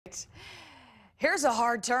Here's a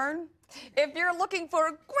hard turn. If you're looking for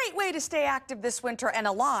a great way to stay active this winter and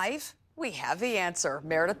alive, we have the answer.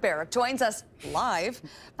 Meredith Barrett joins us live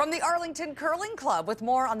from the Arlington Curling Club with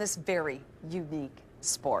more on this very unique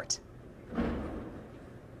sport.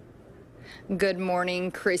 Good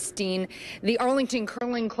morning, Christine. The Arlington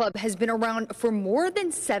Curling Club has been around for more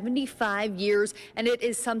than 75 years, and it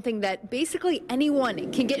is something that basically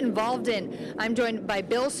anyone can get involved in. I'm joined by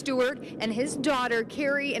Bill Stewart and his daughter,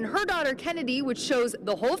 Carrie, and her daughter, Kennedy, which shows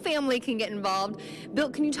the whole family can get involved. Bill,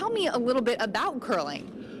 can you tell me a little bit about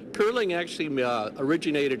curling? Curling actually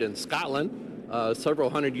originated in Scotland several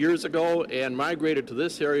hundred years ago and migrated to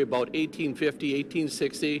this area about 1850,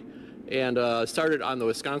 1860. And started on the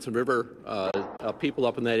Wisconsin River. People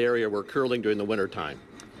up in that area were curling during the winter time.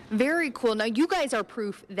 Very cool. Now, you guys are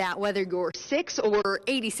proof that whether you're 6 or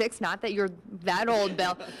 86, not that you're that old,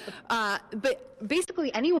 Bill, but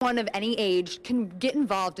basically anyone of any age can get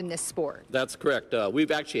involved in this sport. That's correct.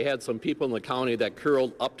 We've actually had some people in the county that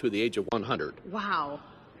curled up to the age of 100. Wow.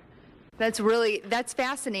 That's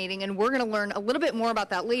fascinating, and we're going to learn a little bit more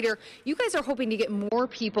about that later. You guys are hoping to get more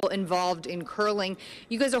people involved in curling.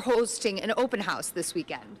 You guys are hosting an open house this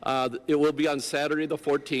weekend. It will be on Saturday the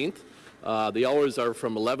 14th. The hours are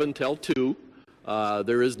from 11 till 2.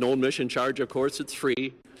 There is no admission charge, of course, it's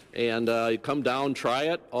free. And you come down, try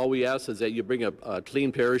it. All we ask is that you bring a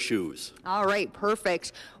clean pair of shoes. All right,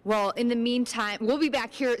 perfect. Well, in the meantime, we'll be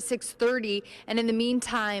back here at 6:30, and in the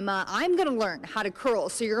meantime, I'm going to learn how to curl.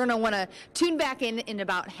 So you're going to want to tune back in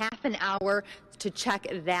about half an hour to check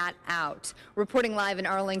that out. Reporting live in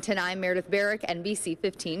Arlington, I'm Meredith Barrett, NBC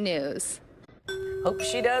 15 News. Hope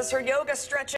she does her yoga stretching.